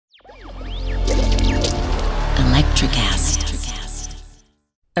Electricast.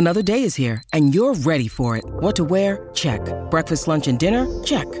 Another day is here, and you're ready for it. What to wear? Check. Breakfast, lunch, and dinner?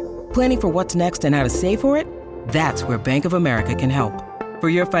 Check. Planning for what's next and how to save for it? That's where Bank of America can help. For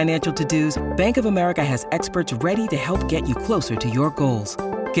your financial to-dos, Bank of America has experts ready to help get you closer to your goals.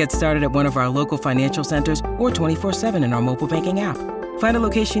 Get started at one of our local financial centers or 24/7 in our mobile banking app. Find a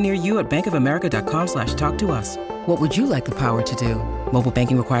location near you at bankofamerica.com/talktous. What would you like the power to do? Mobile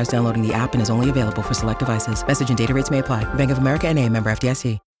banking requires downloading the app and is only available for select devices. Message and data rates may apply. Bank of America N.A., member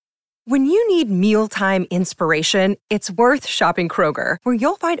FDIC. When you need mealtime inspiration, it's worth shopping Kroger, where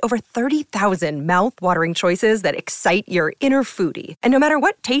you'll find over 30,000 mouth-watering choices that excite your inner foodie. And no matter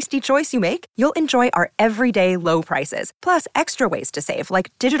what tasty choice you make, you'll enjoy our everyday low prices, plus extra ways to save,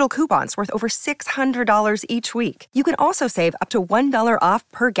 like digital coupons worth over $600 each week. You can also save up to $1 off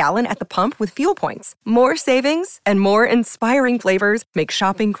per gallon at the pump with fuel points. More savings and more inspiring flavors make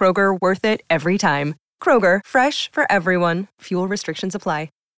shopping Kroger worth it every time. Kroger, fresh for everyone. Fuel restrictions apply.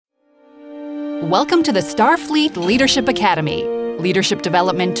 Welcome to the Starfleet Leadership Academy. Leadership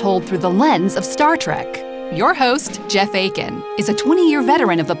development told through the lens of Star Trek. Your host, Jeff Aiken, is a 20-year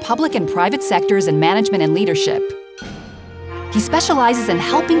veteran of the public and private sectors in management and leadership. He specializes in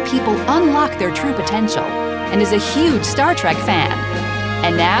helping people unlock their true potential and is a huge Star Trek fan.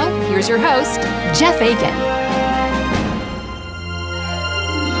 And now, here's your host, Jeff Aiken.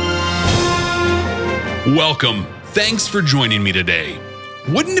 Welcome. Thanks for joining me today.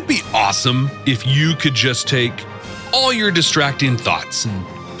 Wouldn't it be awesome if you could just take all your distracting thoughts and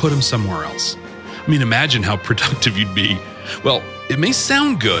put them somewhere else? I mean, imagine how productive you'd be. Well, it may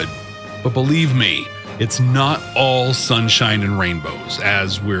sound good, but believe me, it's not all sunshine and rainbows,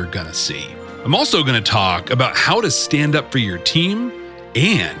 as we're gonna see. I'm also gonna talk about how to stand up for your team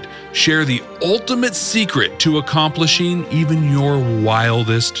and share the ultimate secret to accomplishing even your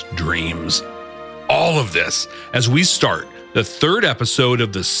wildest dreams. All of this as we start the third episode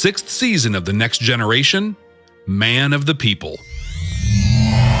of the 6th season of The Next Generation, Man of the People.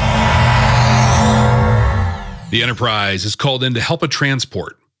 The Enterprise is called in to help a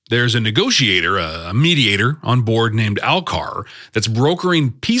transport. There's a negotiator, a mediator on board named Alcar that's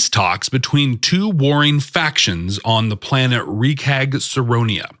brokering peace talks between two warring factions on the planet Recag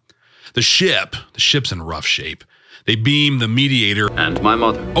Saronia. The ship's in rough shape. They beam the mediator and my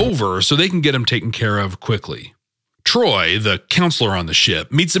mother over so they can get him taken care of quickly. Troy, the counselor on the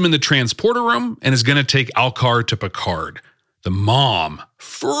ship, meets him in the transporter room and is going to take Alcar to Picard. The mom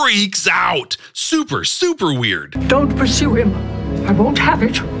freaks out. Super weird. Don't pursue him. I won't have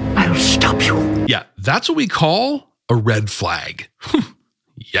it. I'll stop you. Yeah, that's what we call a red flag.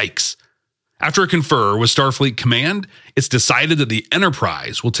 Yikes. After a confer with Starfleet Command, it's decided that the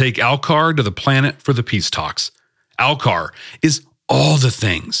Enterprise will take Alcar to the planet for the peace talks. Alcar is all the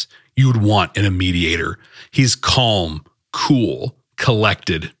things you would want in a mediator. He's calm, cool,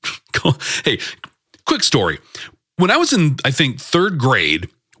 collected. Hey, quick story. When I was in, I think, 3rd grade,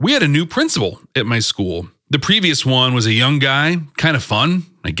 we had a new principal at my school. The previous one was a young guy, kind of fun,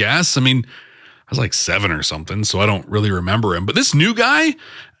 I guess. I mean, I was like 7 or something, so I don't really remember him. But this new guy,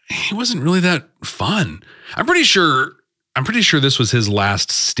 he wasn't really that fun. I'm pretty sure this was his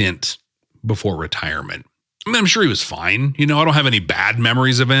last stint before retirement. I mean, I'm sure he was fine. You know, I don't have any bad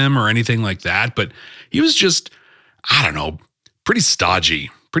memories of him or anything like that, but he was just, I don't know, pretty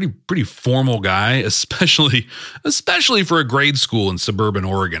stodgy, pretty formal guy, especially for a grade school in suburban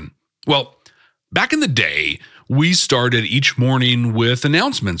Oregon. Well, back in the day, we started each morning with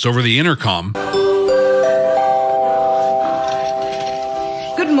announcements over the intercom.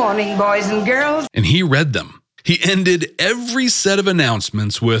 Good morning, boys and girls. And he read them. He ended every set of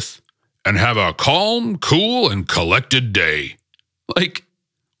announcements with, "And have a calm, cool, and collected day." Like,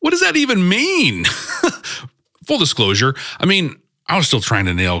 what does that even mean? Full disclosure, I mean, I was still trying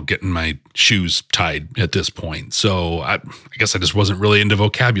to nail getting my shoes tied at this point. So I guess I just wasn't really into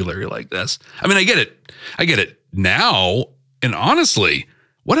vocabulary like this. I mean, I get it now. And honestly,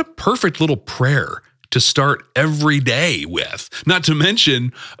 what a perfect little prayer to start every day with, not to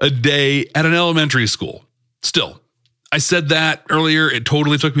mention a day at an elementary school. Still, I said that earlier. It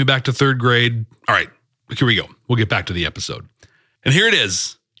totally took me back to 3rd grade. All right, here we go. We'll get back to the episode. And here it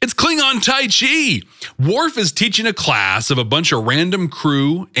is. It's Klingon Tai Chi. Worf is teaching a class of a bunch of random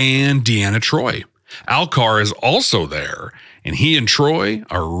crew and Deanna Troi. Alcar is also there, and he and Troi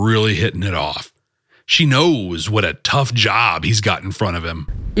are really hitting it off. She knows what a tough job he's got in front of him.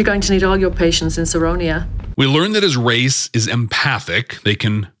 You're going to need all your patience in Saronia. We learn that his race is empathic. They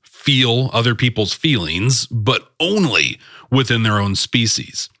can feel other people's feelings, but only within their own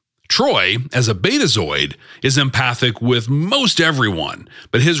species. Troi, as a Betazoid, is empathic with most everyone,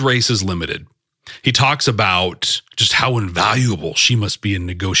 but his race is limited. He talks about just how invaluable she must be in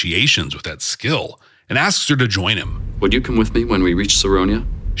negotiations with that skill and asks her to join him. Would you come with me when we reach Saronia?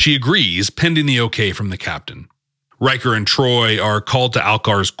 She agrees, pending the okay from the captain. Riker and Troy are called to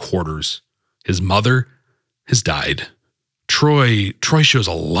Alkar's quarters. His mother has died. Troy shows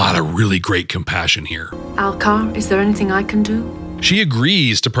a lot of really great compassion here. Alcar, is there anything I can do? She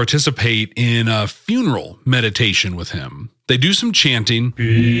agrees to participate in a funeral meditation with him. They do some chanting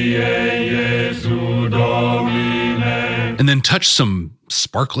and then touch some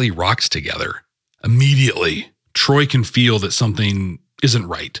sparkly rocks together. Immediately, Troy can feel that something isn't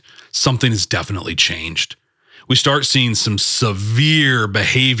right. Something has definitely changed. We start seeing some severe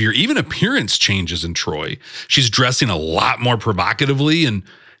behavior, even appearance changes in Troy. She's dressing a lot more provocatively and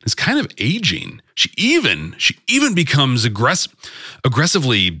is kind of aging. She even becomes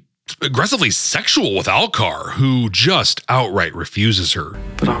aggressively sexual with Alcar, who just outright refuses her.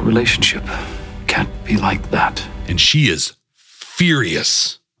 But our relationship can't be like that. And she is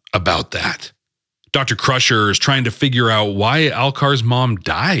furious about that. Dr. Crusher is trying to figure out why Alcar's mom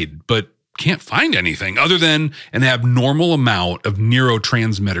died, but can't find anything other than an abnormal amount of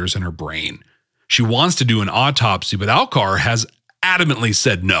neurotransmitters in her brain. She wants to do an autopsy, but Alcar has adamantly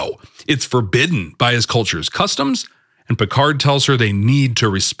said no. It's forbidden by his culture's customs, and Picard tells her they need to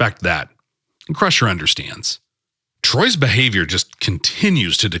respect that. And Crusher understands. Troy's behavior just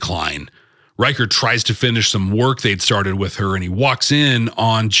continues to decline. Riker tries to finish some work they'd started with her, and he walks in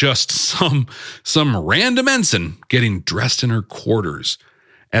on just some random ensign getting dressed in her quarters.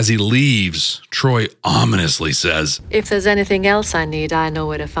 As he leaves, Troy ominously says, If there's anything else I need, I know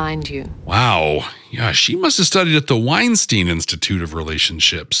where to find you. Wow. Yeah, she must have studied at the Weinstein Institute of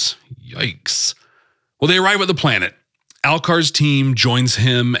Relationships. Yikes. Well, they arrive at the planet. Alcar's team joins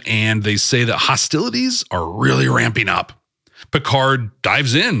him, and they say that hostilities are really ramping up. Picard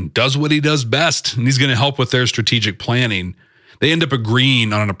dives in, does what he does best, and he's going to help with their strategic planning. They end up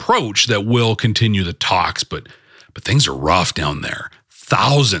agreeing on an approach that will continue the talks, but things are rough down there.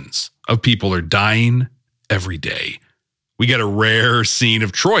 Thousands of people are dying every day. We get a rare scene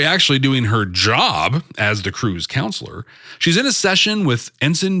of Troy actually doing her job as the crew's counselor. She's in a session with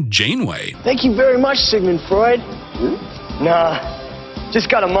Ensign Janeway. Thank you very much, Sigmund Freud. Nah, just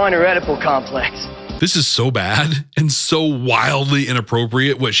got a minor Oedipal complex. This is so bad and so wildly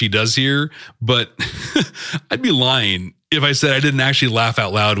inappropriate what she does here, but I'd be lying if I said I didn't actually laugh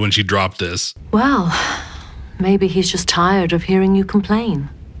out loud when she dropped this. Well, maybe he's just tired of hearing you complain.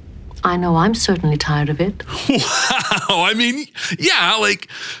 I know I'm certainly tired of it. Wow. I mean, yeah, like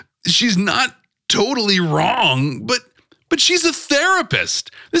she's not totally wrong, but she's a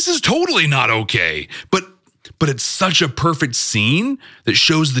therapist. This is totally not okay. But it's such a perfect scene that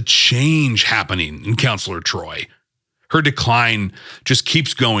shows the change happening in Counselor Troy. Her decline just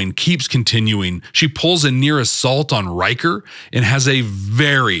keeps going, keeps continuing. She pulls a near assault on Riker and has a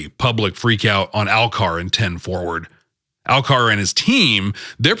very public freakout on Alcar in 10 forward. Alcar and his team,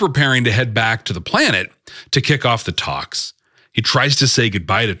 they're preparing to head back to the planet to kick off the talks. He tries to say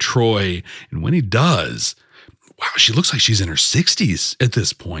goodbye to Troy, and when he does, wow, she looks like she's in her 60s at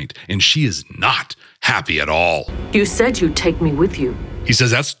this point, and she is not happy at all. You said you'd take me with you. He says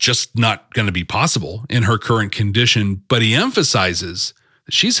that's just not going to be possible in her current condition, but he emphasizes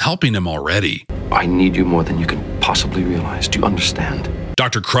that she's helping him already. I need you more than you can possibly realize. Do you understand?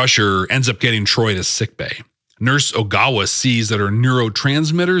 Dr. Crusher ends up getting Troy to sickbay. Nurse Ogawa sees that her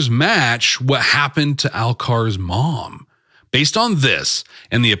neurotransmitters match what happened to Alcar's mom. Based on this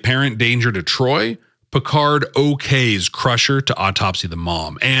and the apparent danger to Troy, Picard okays Crusher to autopsy the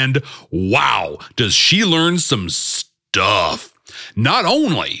mom. And wow, does she learn some stuff. Not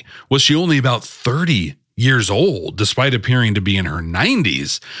only was she only about 30 years old, despite appearing to be in her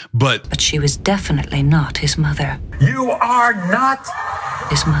 90s, but she was definitely not his mother. You are not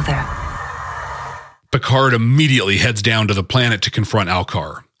His mother. Picard immediately heads down to the planet to confront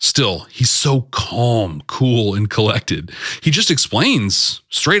Alcar. Still, he's so calm, cool, and collected. He just explains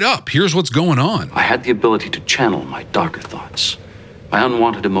straight up, here's what's going on. I had the ability to channel my darker thoughts, my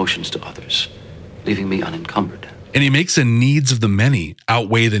unwanted emotions to others, leaving me unencumbered. And he makes the needs of the many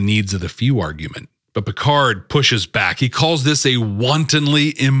outweigh the needs of the few argument. But Picard pushes back. He calls this a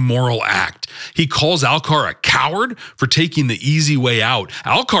wantonly immoral act. He calls Alcar a coward for taking the easy way out.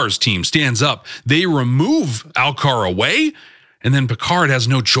 Alcar's team stands up. They remove Alcar away, and then Picard has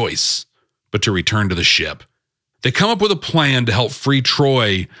no choice but to return to the ship. They come up with a plan to help free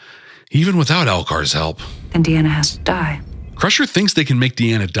Troy, even without Alcar's help. Then Deanna has to die. Crusher thinks they can make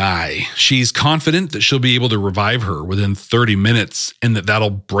Deanna die. She's confident that she'll be able to revive her within 30 minutes and that'll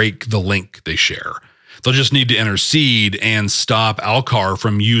break the link they share. They'll just need to intercede and stop Alcar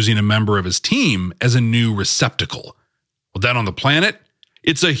from using a member of his team as a new receptacle. Well, then on the planet,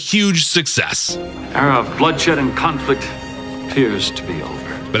 it's a huge success. Era of bloodshed and conflict appears to be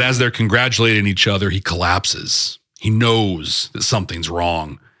over. But as they're congratulating each other, he collapses. He knows that something's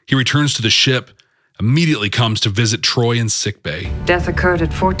wrong. He returns to the ship, immediately comes to visit Troy in sickbay. Death occurred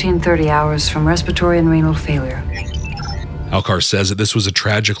at 14:30 hours from respiratory and renal failure. Alcar says that this was a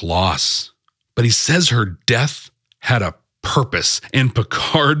tragic loss, but he says her death had a purpose, and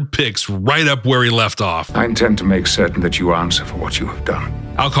Picard picks right up where he left off. I intend to make certain that you answer for what you have done.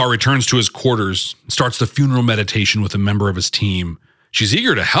 Alcar returns to his quarters, starts the funeral meditation with a member of his team. She's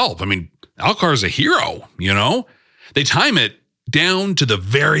eager to help. I mean, Alcar's a hero, you know? They time it down to the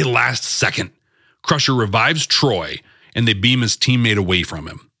very last second. Crusher revives Troy, and they beam his teammate away from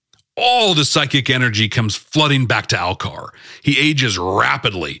him. All the psychic energy comes flooding back to Alcar. He ages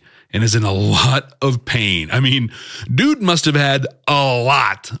rapidly and is in a lot of pain. I mean, dude must have had a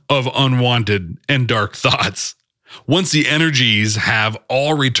lot of unwanted and dark thoughts. Once the energies have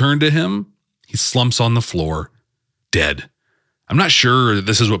all returned to him, he slumps on the floor, dead. I'm not sure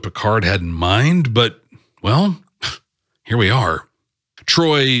this is what Picard had in mind, but, well, here we are.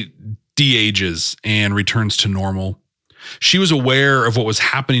 Troy de-ages and returns to normal. She was aware of what was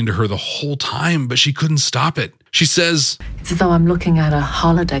happening to her the whole time, but she couldn't stop it. She says, It's as though I'm looking at a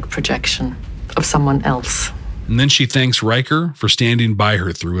holodeck projection of someone else. and then she thanks Riker for standing by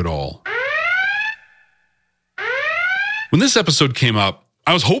her through it all. When this episode came up,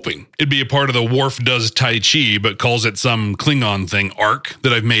 I was hoping it'd be a part of the Worf does Tai Chi, but calls it some Klingon thing arc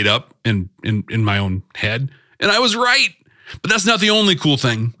that I've made up in my own head. And I was right. But that's not the only cool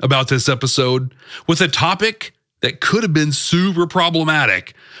thing about this episode. With a topic that could have been super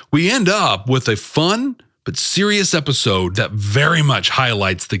problematic, we end up with a fun but serious episode that very much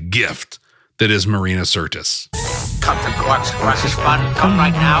highlights the gift that is Marina Sirtis. Come to Quark's Crush's Fun. Come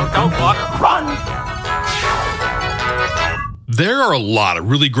right now. Don't walk. Run! There are a lot of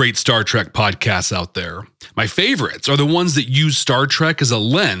really great Star Trek podcasts out there. My favorites are the ones that use Star Trek as a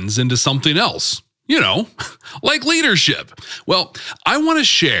lens into something else. You know, like leadership. Well, I want to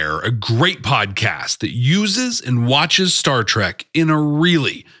share a great podcast that uses and watches Star Trek in a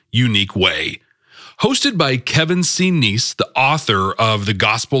really unique way. Hosted by Kevin C. Neese, the author of The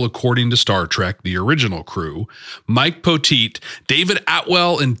Gospel According to Star Trek, the original crew, Mike Poteet, David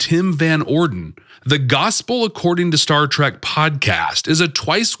Atwell, and Tim Van Orden, The Gospel According to Star Trek podcast is a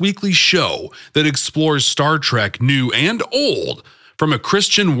twice-weekly show that explores Star Trek, new and old, from a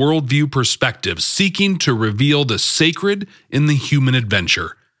Christian worldview perspective, seeking to reveal the sacred in the human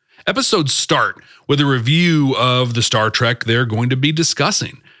adventure. Episodes start with a review of the Star Trek they're going to be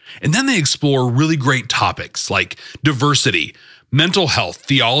discussing, and then they explore really great topics like diversity, mental health,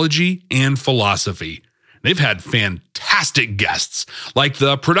 theology, and philosophy. They've had fantastic guests like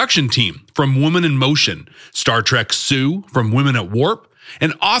the production team from Women in Motion, Star Trek Sue from Women at Warp,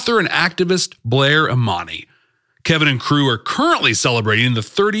 and author and activist Blair Imani. Kevin and crew are currently celebrating the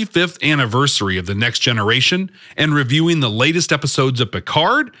 35th anniversary of The Next Generation and reviewing the latest episodes of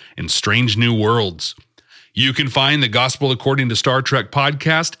Picard and Strange New Worlds. You can find the Gospel According to Star Trek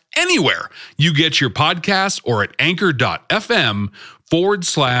podcast anywhere you get your podcasts or at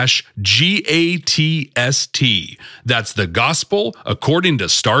anchor.fm/GATST. That's the Gospel According to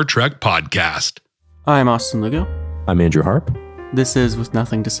Star Trek podcast. I'm Austin Lugo. I'm Andrew Harp. This is With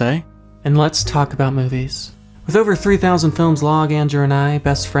Nothing to Say. And let's talk about movies. With over 3,000 films logged, Andrew and I,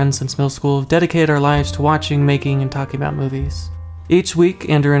 best friends since middle school, have dedicated our lives to watching, making, and talking about movies. Each week,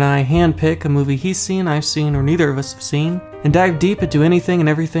 Andrew and I handpick a movie he's seen, I've seen, or neither of us have seen, and dive deep into anything and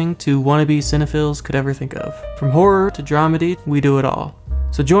everything two wannabe cinephiles could ever think of. From horror to dramedy, we do it all.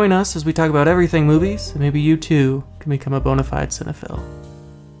 So join us as we talk about everything movies, and maybe you too can become a bona fide cinephile.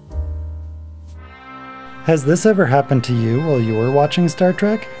 Has this ever happened to you while you were watching Star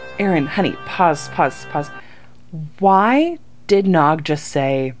Trek? Aaron, honey, pause. Why did Nog just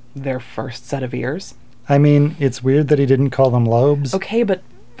say their first set of ears? I mean, it's weird that he didn't call them lobes. Okay, but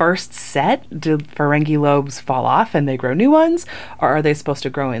first set? Do Ferengi lobes fall off and they grow new ones? Or are they supposed to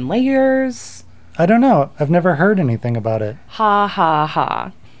grow in layers? I don't know. I've never heard anything about it. Ha ha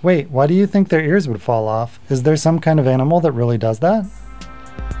ha. Wait, why do you think their ears would fall off? Is there some kind of animal that really does that?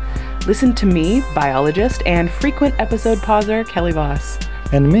 Listen to me, biologist and frequent episode pauser Kelly Voss.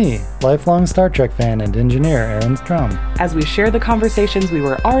 And me, lifelong Star Trek fan and engineer Aaron Strom. As we share the conversations we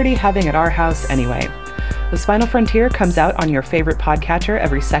were already having at our house anyway. The Spinal Frontier comes out on your favorite podcatcher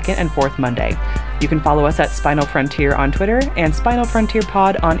every second and fourth Monday. You can follow us at Spinal Frontier on Twitter and Spinal Frontier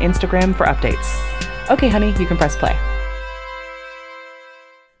Pod on Instagram for updates. Okay, honey, you can press play.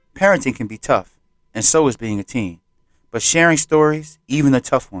 Parenting can be tough, and so is being a team. But sharing stories, even the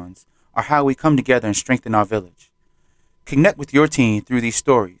tough ones, are how we come together and strengthen our village. Connect with your team through these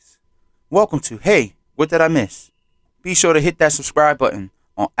stories. Welcome to Hey, What Did I Miss? Be sure to hit that subscribe button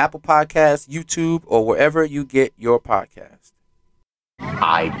on Apple Podcasts, YouTube, or wherever you get your podcast.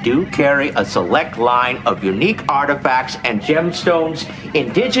 I do carry a select line of unique artifacts and gemstones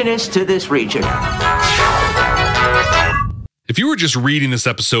indigenous to this region. If you were just reading this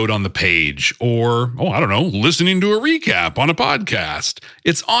episode on the page or, listening to a recap on a podcast,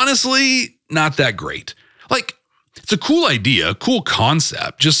 it's honestly not that great. Like, it's a cool idea, cool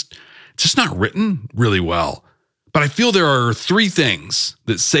concept, it's just not written really well. But I feel there are 3 things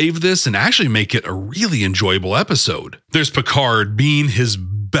that save this and actually make it a really enjoyable episode. There's Picard being his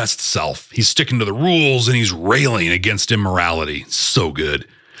best self. He's sticking to the rules and he's railing against immorality. So good.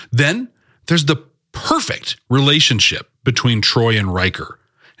 Then there's the perfect relationship between Troy and Riker.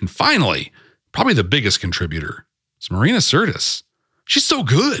 And finally, probably the biggest contributor, is Marina Sirtis. She's so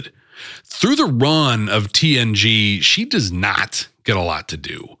good. Through the run of TNG, she does not get a lot to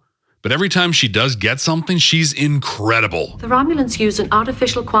do. But every time she does get something, she's incredible. The Romulans use an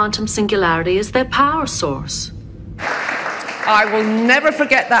artificial quantum singularity as their power source. I will never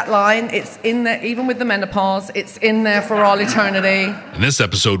forget that line. It's in there, even with the menopause. It's in there for all eternity. And this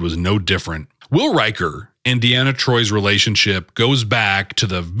episode was no different. Will Riker and Deanna Troy's relationship goes back to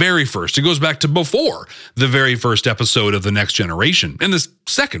the very first. It goes back to before the very first episode of The Next Generation and this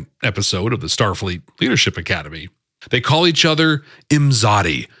second episode of the Starfleet Leadership Academy. They call each other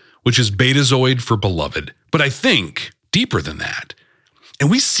Imzadi, which is Betazoid for beloved. But I think deeper than that. And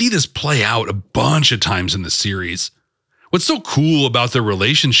we see this play out a bunch of times in the series. What's so cool about their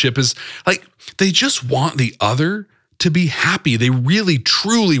relationship is, they just want the other to be happy. They really,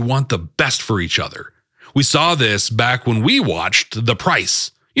 truly want the best for each other. We saw this back when we watched The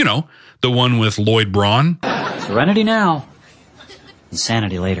Price. The one with Lloyd Braun. Serenity now,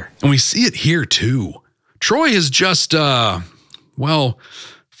 insanity later. And we see it here too. Troy is just,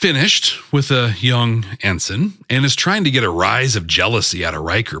 finished with a young ensign and is trying to get a rise of jealousy out of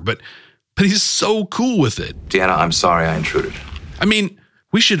Riker, but he's so cool with it. Deanna, I'm sorry I intruded. I mean,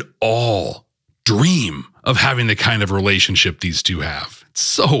 we should all dream of having the kind of relationship these two have.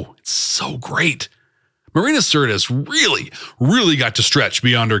 It's so great. Marina Sirtis really got to stretch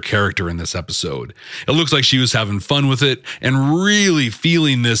beyond her character in this episode. It looks like she was having fun with it and really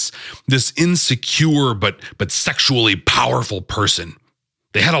feeling this insecure but sexually powerful person.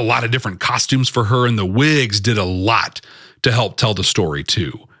 They had a lot of different costumes for her, and the wigs did a lot to help tell the story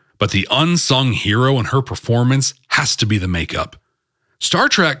too. But the unsung hero in her performance has to be the makeup. Star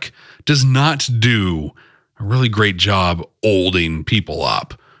Trek does not do a really great job olding people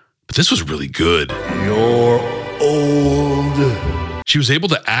up, but this was really good. You're old. She was able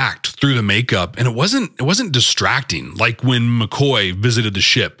to act through the makeup, and it wasn't distracting like when McCoy visited the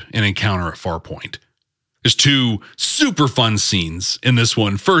ship in Encounter at Farpoint. There's 2 super fun scenes in this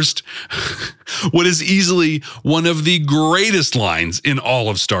one. First, what is easily one of the greatest lines in all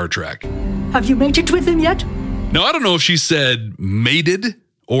of Star Trek. Have you mated with him yet? Now, I don't know if she said mated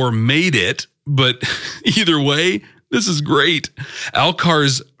or made it, but either way, this is great.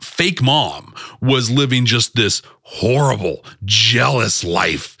 Alcar's fake mom was living just this horrible, jealous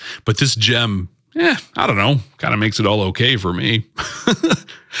life. But this gem, I don't know, kind of makes it all okay for me.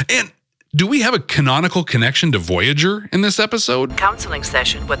 And do we have a canonical connection to Voyager in this episode? Counseling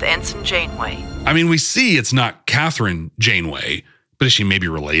session with Ensign Janeway. I mean, we see it's not Catherine Janeway, but is she maybe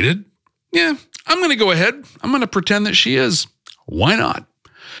related? Yeah, I'm going to go ahead. I'm going to pretend that she is. Why not?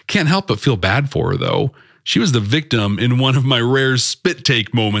 Can't help but feel bad for her, though. She was the victim in one of my rare spit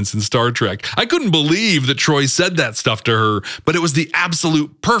take moments in Star Trek. I couldn't believe that Troy said that stuff to her, but it was the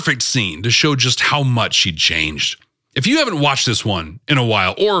absolute perfect scene to show just how much she'd changed. If you haven't watched this one in a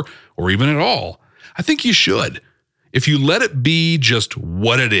while, or even at all, I think you should. If you let it be just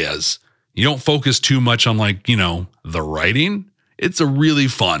what it is, you don't focus too much on the writing, it's a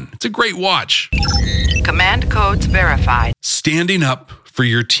great watch. Command codes verified. Standing up for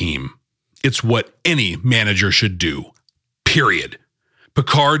your team. It's what any manager should do, period.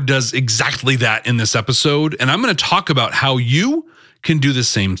 Picard does exactly that in this episode, and I'm going to talk about how you can do the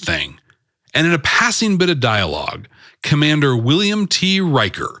same thing. And in a passing bit of dialogue, Commander William T.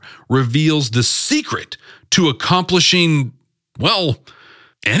 Riker reveals the secret to accomplishing,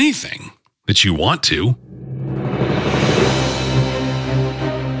 anything that you want to.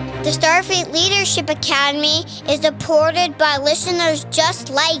 The Starfleet Leadership Academy is supported by listeners just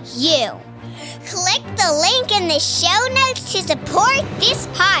like you. Click the link in the show notes to support this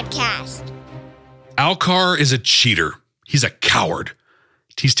podcast. Alcar is a cheater. He's a coward.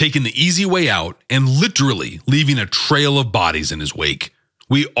 He's taken the easy way out and literally leaving a trail of bodies in his wake.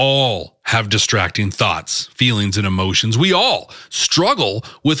 We all have distracting thoughts, feelings, and emotions. We all struggle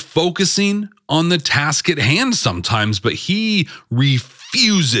with focusing on the task at hand sometimes, but he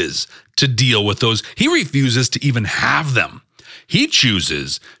refuses to deal with those. He refuses to even have them. He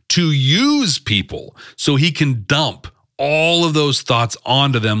chooses to use people so he can dump all of those thoughts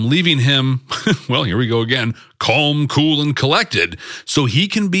onto them, leaving him, well, here we go again, calm, cool, and collected, so he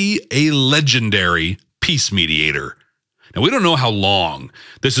can be a legendary peace mediator. Now, we don't know how long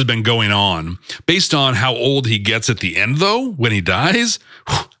this has been going on. Based on how old he gets at the end, though, when he dies,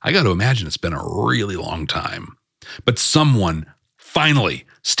 I got to imagine it's been a really long time. But someone finally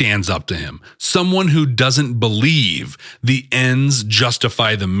stands up to him. Someone who doesn't believe the ends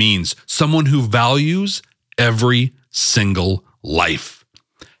justify the means. Someone who values every single life.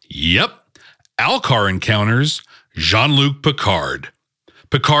 Yep, Alcar encounters Jean-Luc Picard.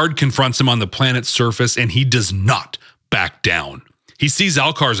 Picard confronts him on the planet's surface, and he does not back down. He sees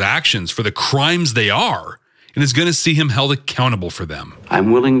Alcar's actions for the crimes they are, and is going to see him held accountable for them.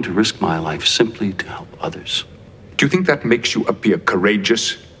 I'm willing to risk my life simply to help others. Do you think that makes you appear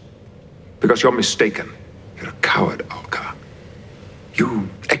courageous? Because you're mistaken. You're a coward, Alcar. You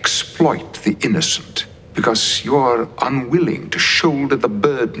exploit the innocent because you're unwilling to shoulder the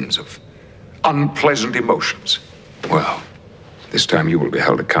burdens of unpleasant emotions. Well, this time you will be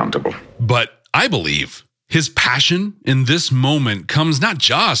held accountable. But I believe his passion in this moment comes not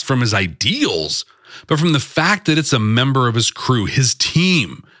just from his ideals, but from the fact that it's a member of his crew, his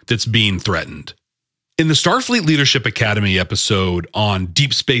team, that's being threatened. In the Starfleet Leadership Academy episode on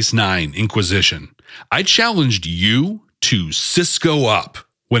Deep Space Nine Inquisition, I challenged you to Cisco up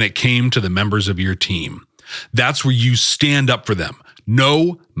when it came to the members of your team. That's where you stand up for them,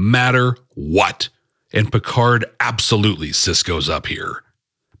 no matter what. And Picard absolutely Cisco's up here.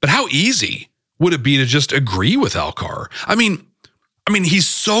 But how easy would it be to just agree with Alcar? I mean, he's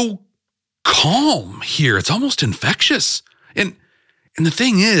so calm here. It's almost infectious. And the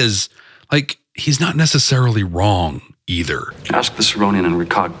thing is, like, he's not necessarily wrong either. Ask the Seronian and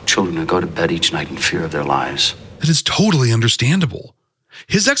Ricard children to go to bed each night in fear of their lives. That is totally understandable.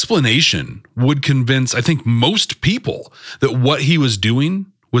 His explanation would convince, I think, most people that what he was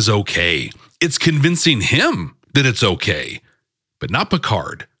doing was okay. It's convincing him that it's okay, but not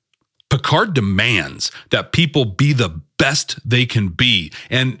Picard. Picard demands that people be the best they can be.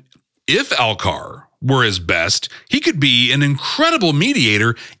 And if Alcar were his best, he could be an incredible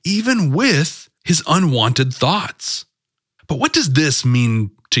mediator, even with his unwanted thoughts. But what does this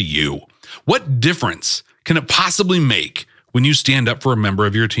mean to you? What difference can it possibly make when you stand up for a member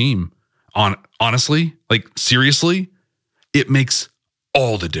of your team? Honestly, like seriously, it makes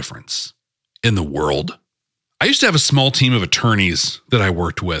all the difference in the world. I used to have a small team of attorneys that I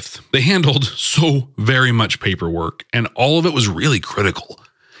worked with. They handled so very much paperwork, and all of it was really critical.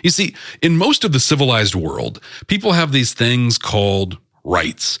 You see, in most of the civilized world, people have these things called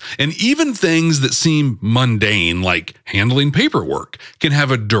rights, and even things that seem mundane, like handling paperwork, can have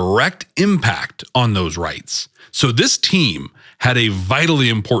a direct impact on those rights. So this team had a vitally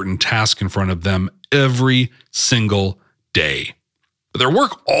important task in front of them every single day. But their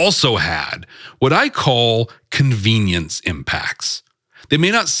work also had what I call convenience impacts. They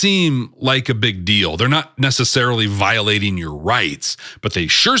may not seem like a big deal. They're not necessarily violating your rights, but they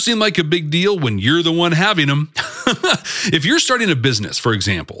sure seem like a big deal when you're the one having them. If you're starting a business, for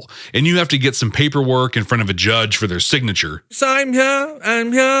example, and you have to get some paperwork in front of a judge for their signature. So I'm here.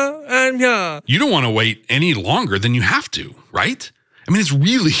 You don't want to wait any longer than you have to, right? I mean,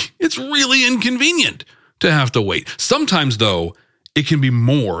 it's really inconvenient to have to wait. Sometimes, though, it can be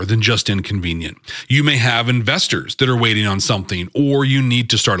more than just inconvenient. You may have investors that are waiting on something, or you need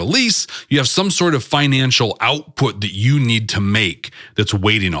to start a lease. You have some sort of financial output that you need to make that's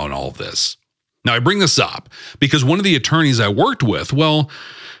waiting on all of this. Now, I bring this up because one of the attorneys I worked with, well,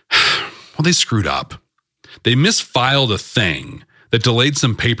 they screwed up. They misfiled a thing that delayed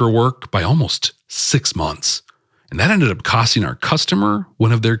some paperwork by almost 6 months. And that ended up costing our customer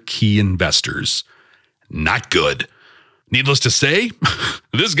one of their key investors. Not good. Needless to say,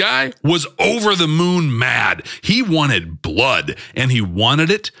 this guy was over the moon mad. He wanted blood, and he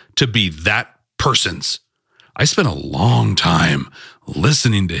wanted it to be that person's. I spent a long time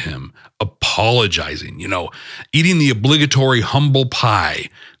listening to him, apologizing, eating the obligatory humble pie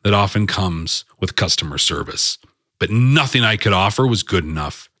that often comes with customer service. But nothing I could offer was good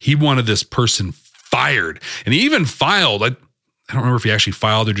enough. He wanted this person fired, and he even filed, I don't remember if he actually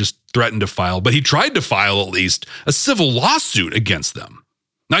filed or just threatened to file, but he tried to file at least a civil lawsuit against them.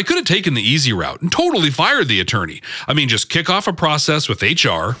 Now, I could have taken the easy route and totally fired the attorney. I mean, just kick off a process with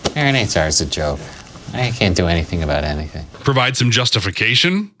HR. Aaron, HR is a joke. I can't do anything about anything. Provide some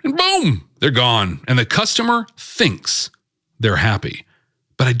justification, and boom, they're gone. And the customer thinks they're happy.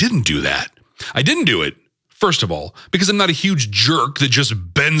 But I didn't do that. I didn't do it, first of all, because I'm not a huge jerk that just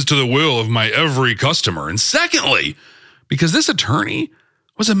bends to the will of my every customer. And secondly, because this attorney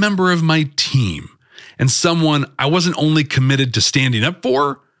was a member of my team and someone I wasn't only committed to standing up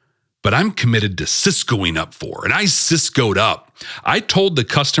for, but I'm committed to Ciscoing up for. And I Ciscoed up. I told the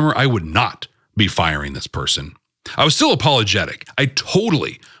customer I would not be firing this person. I was still apologetic. I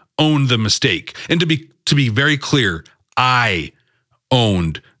totally owned the mistake. And to be very clear, I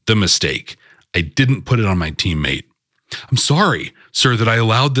owned the mistake. I didn't put it on my teammate. I'm sorry, sir, that I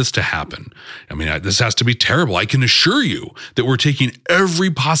allowed this to happen. I mean, this has to be terrible. I can assure you that we're taking every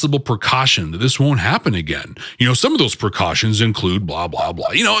possible precaution that this won't happen again. You know, some of those precautions include blah, blah,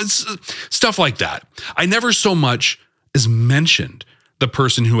 blah. You know, it's stuff like that. I never so much as mentioned the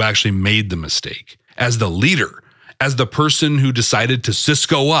person who actually made the mistake. As the leader, as the person who decided to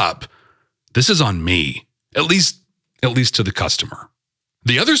Cisco up, this is on me, at least to the customer.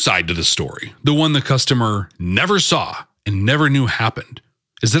 The other side to the story, the one the customer never saw and never knew happened,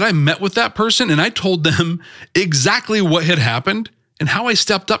 is that I met with that person and I told them exactly what had happened and how I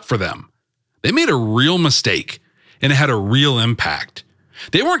stepped up for them. They made a real mistake and it had a real impact.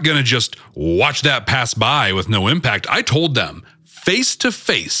 They weren't going to just watch that pass by with no impact. I told them face to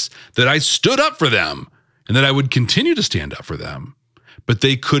face that I stood up for them and that I would continue to stand up for them. But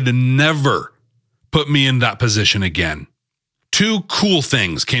they could never put me in that position again. Two cool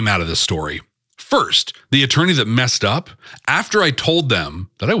things came out of this story. First, the attorney that messed up, after I told them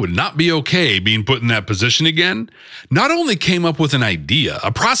that I would not be okay being put in that position again, not only came up with an idea,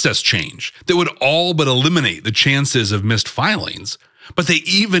 a process change that would all but eliminate the chances of missed filings, but they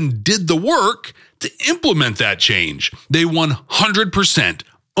even did the work to implement that change. They 100%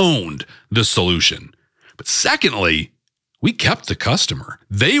 owned the solution. But secondly, we kept the customer.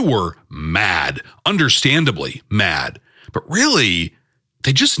 They were mad, understandably mad. But really,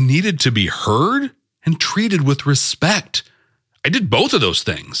 they just needed to be heard and treated with respect. I did both of those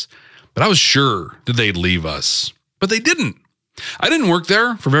things, but I was sure that they'd leave us. But they didn't. I didn't work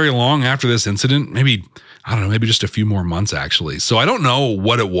there for very long after this incident. Maybe just a few more months, actually. So I don't know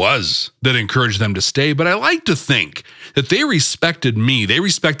what it was that encouraged them to stay, but I like to think that they respected me. They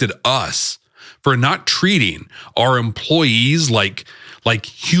respected us for not treating our employees like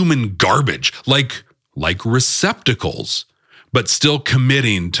human garbage, like receptacles, but still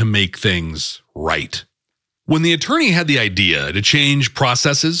committing to make things right. When the attorney had the idea to change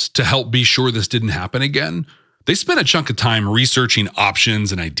processes to help be sure this didn't happen again, they spent a chunk of time researching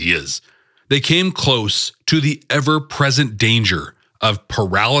options and ideas. They came close to the ever-present danger of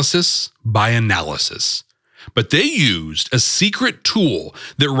paralysis by analysis. But they used a secret tool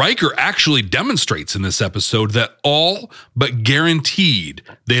that Riker actually demonstrates in this episode that all but guaranteed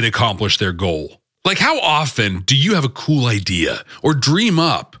they'd accomplish their goal. Like, how often do you have a cool idea or dream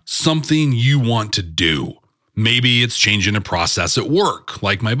up something you want to do? Maybe it's changing a process at work,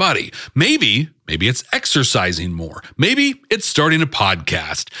 like my buddy. Maybe it's exercising more. Maybe it's starting a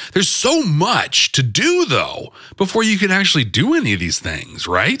podcast. There's so much to do, though, before you can actually do any of these things,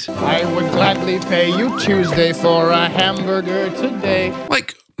 right? I would gladly pay you Tuesday for a hamburger today.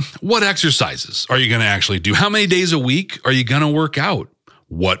 Like, what exercises are you going to actually do? How many days a week are you going to work out?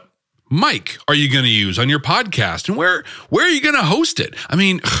 What mic are you going to use on your podcast? And where are you going to host it? I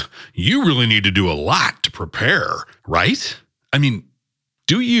mean, you really need to do a lot to prepare, right? I mean,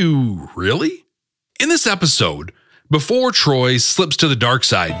 do you really? In this episode, before Troy slips to the dark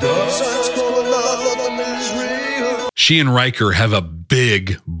side, she and Riker have a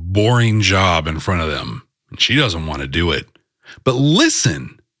big, boring job in front of them, and she doesn't want to do it. But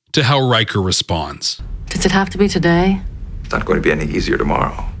listen to how Riker responds. Does it have to be today? It's not going to be any easier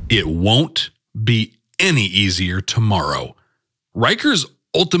tomorrow. It won't be any easier tomorrow. Riker's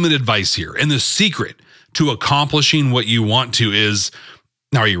ultimate advice here, and the secret to accomplishing what you want to is,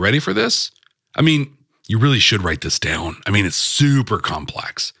 now are you ready for this? I mean, you really should write this down. I mean, it's super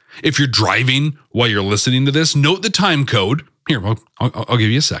complex. If you're driving while you're listening to this, note the time code. Here, I'll give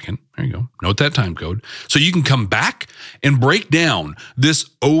you a second. There you go. Note that time code. So you can come back and break down this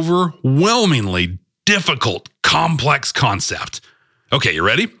overwhelmingly difficult, complex concept. Okay, you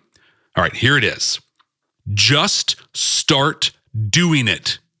ready? All right, here it is. Just start doing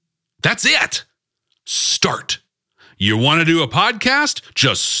it. That's it. Start. You want to do a podcast?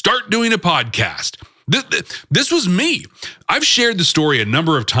 Just start doing a podcast. This was me. I've shared the story a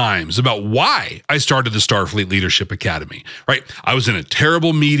number of times about why I started the Starfleet Leadership Academy, right? I was in a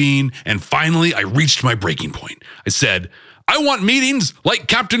terrible meeting, and finally I reached my breaking point. I said, I want meetings like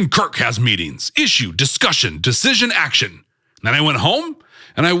Captain Kirk has meetings. Issue, discussion, decision, action. And then I went home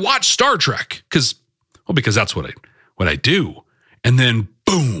and I watched Star Trek because that's what I do. And then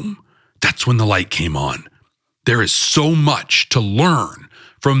boom, that's when the light came on. There is so much to learn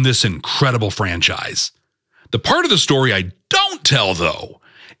from this incredible franchise. The part of the story I don't tell, though,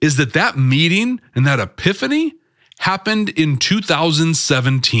 is that meeting and that epiphany happened in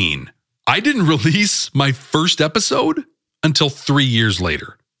 2017. I didn't release my first episode until 3 years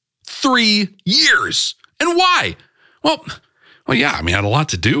later. 3 years! And why? Well, yeah, I had a lot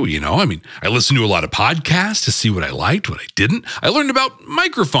to do, I listened to a lot of podcasts to see what I liked, what I didn't. I learned about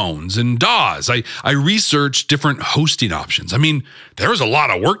microphones and DAWs. I researched different hosting options. There was a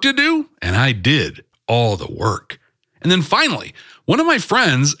lot of work to do, and I did all the work. And then finally, one of my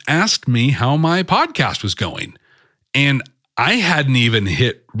friends asked me how my podcast was going, and I hadn't even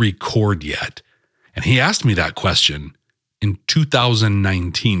hit record yet. And he asked me that question in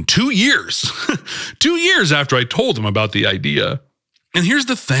 2019, 2 years, 2 years after I told him about the idea. And here's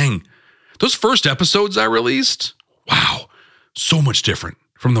the thing, those first episodes I released, wow, so much different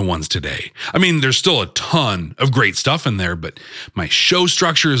from the ones today. There's still a ton of great stuff in there, but my show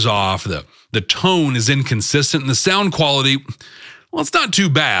structure is off, the tone is inconsistent, and the sound quality, well, it's not too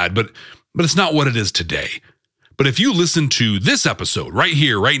bad, but it's not what it is today. But if you listen to this episode right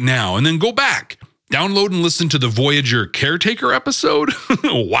here, right now, and then go back, download and listen to the Voyager Caretaker episode.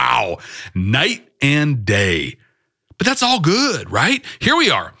 Wow, night and day. But that's all good, right? Here we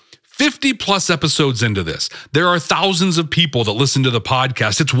are, 50 plus episodes into this. There are thousands of people that listen to the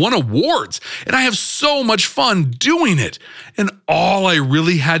podcast. It's won awards, and I have so much fun doing it. And all I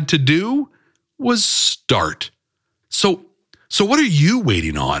really had to do was start. So what are you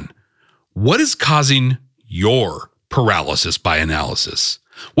waiting on? What is causing your paralysis by analysis?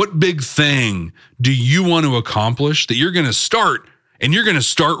 What big thing do you want to accomplish that you're going to start, and you're going to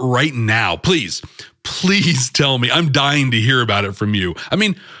start right now? Please tell me. I'm dying to hear about it from you.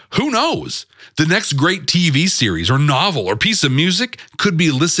 Who knows? The next great TV series or novel or piece of music could be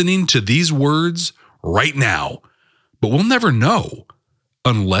listening to these words right now. But we'll never know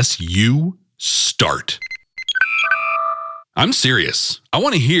unless you start. I'm serious. I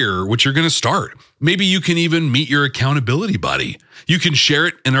want to hear what you're going to start. Maybe you can even meet your accountability buddy. You can share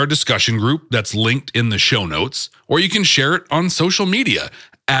it in our discussion group that's linked in the show notes, or you can share it on social media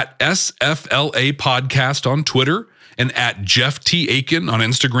at SFLA Podcast on Twitter and at Jeff T. Aiken on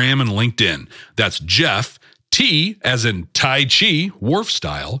Instagram and LinkedIn. That's Jeff T as in Tai Chi, Wharf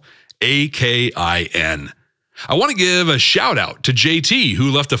style, AKIN. I want to give a shout out to JT,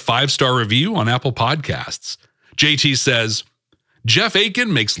 who left a 5-star review on Apple Podcasts. JT says, Jeff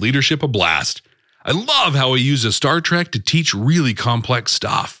Aiken makes leadership a blast. I love how he uses Star Trek to teach really complex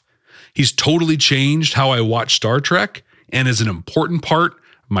stuff. He's totally changed how I watch Star Trek and is an important part of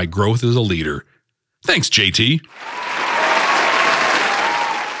my growth as a leader. Thanks, JT.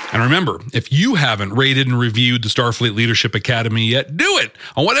 And remember, if you haven't rated and reviewed the Starfleet Leadership Academy yet, do it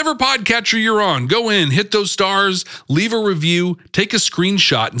on whatever podcatcher you're on. Go in, hit those stars, leave a review, take a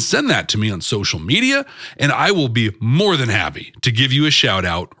screenshot, and send that to me on social media, and I will be more than happy to give you a shout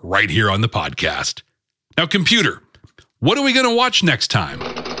out right here on the podcast. Now, computer, what are we going to watch next time?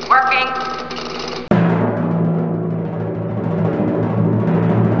 Working.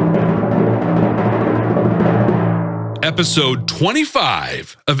 Episode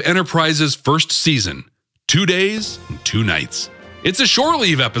 25 of Enterprise's first season, 2 days and 2 nights. It's a shore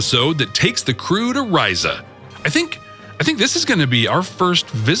leave episode that takes the crew to Risa. I think this is going to be our first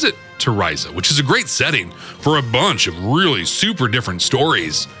visit to Risa, which is a great setting for a bunch of really super different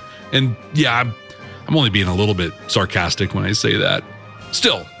stories. And yeah, I'm only being a little bit sarcastic when I say that.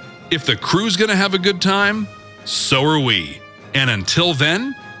 Still, if the crew's going to have a good time, so are we. And until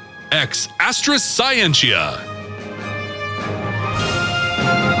then, ex astra scientia.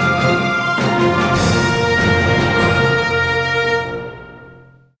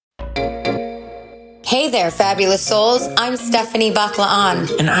 Hey there, fabulous souls. I'm Stephanie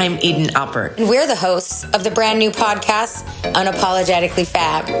Baklaan. And I'm Eden Alpert. And we're the hosts of the brand new podcast, Unapologetically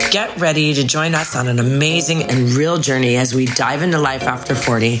Fab. Get ready to join us on an amazing and real journey as we dive into life after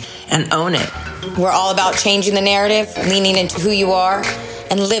 40 and own it. We're all about changing the narrative, leaning into who you are,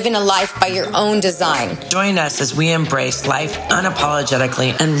 and living a life by your own design. Join us as we embrace life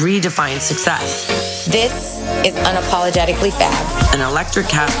unapologetically and redefine success. This is Unapologetically Fab, an Electric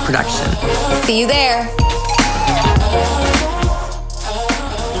Cat production. See you there.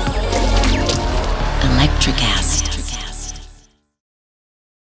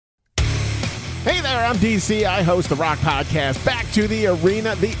 Hey there, I'm DC. I host the rock podcast, Back to the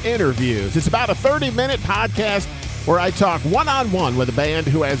Arena, The Interviews. It's about a 30-minute podcast where I talk one-on-one with a band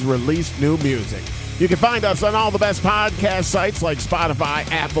who has released new music. You can find us on all the best podcast sites like Spotify,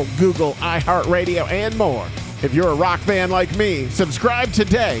 Apple, Google, iHeartRadio, and more. If you're a rock fan like me, subscribe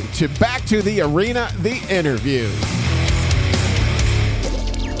today to Back to the Arena, The Interviews.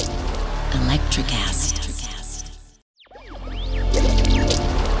 Electricast.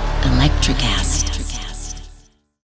 Electricast.